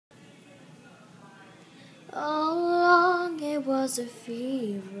All along it was a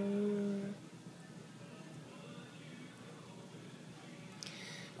fever,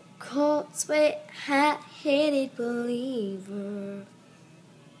 cold sweat hot-headed believer.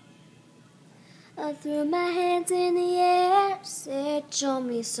 I threw my hands in the air, said, show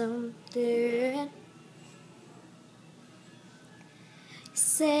me something.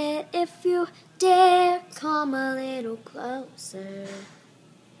 Said, if you dare, come a little closer.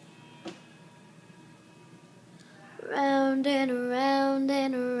 Round and around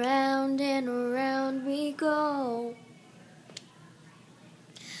and around and around we go.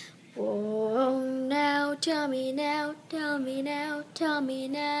 Oh, now tell me now, tell me now, tell me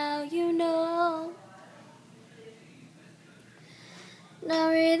now, you know. Not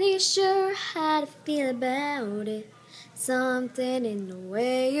really sure how to feel about it. Something in the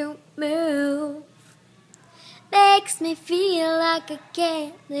way you move makes me feel like I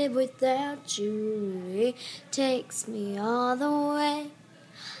can't live without you. It takes me all the way.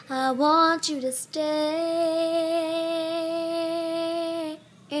 I want you to stay.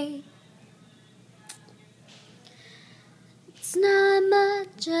 It's not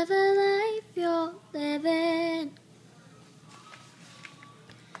much of a life you're living.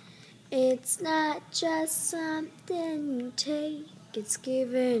 It's not just something you take, it's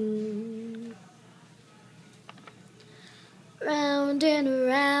given. Round and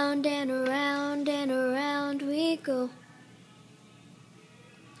around and around and around we go.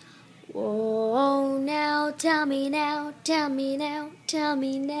 Whoa, now tell me now, tell me now, tell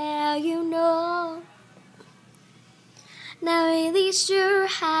me now, you know. Not really sure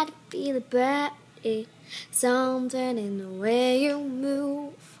how to feel about it. Something in the way you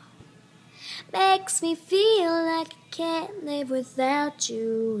move makes me feel like I can't live without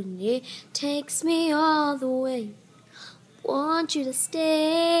you, and it takes me all the way. Want you to stay,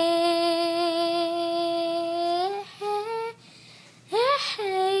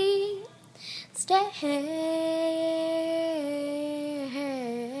 stay.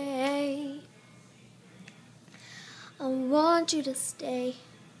 I want you to stay.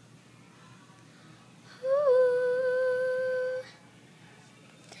 Ooh.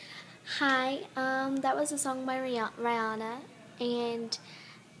 Hi, that was a song by Rihanna, and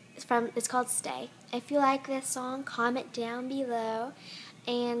it's called Stay. If you like this song, comment down below,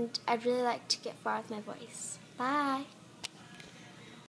 and I'd really like to get far with my voice. Bye.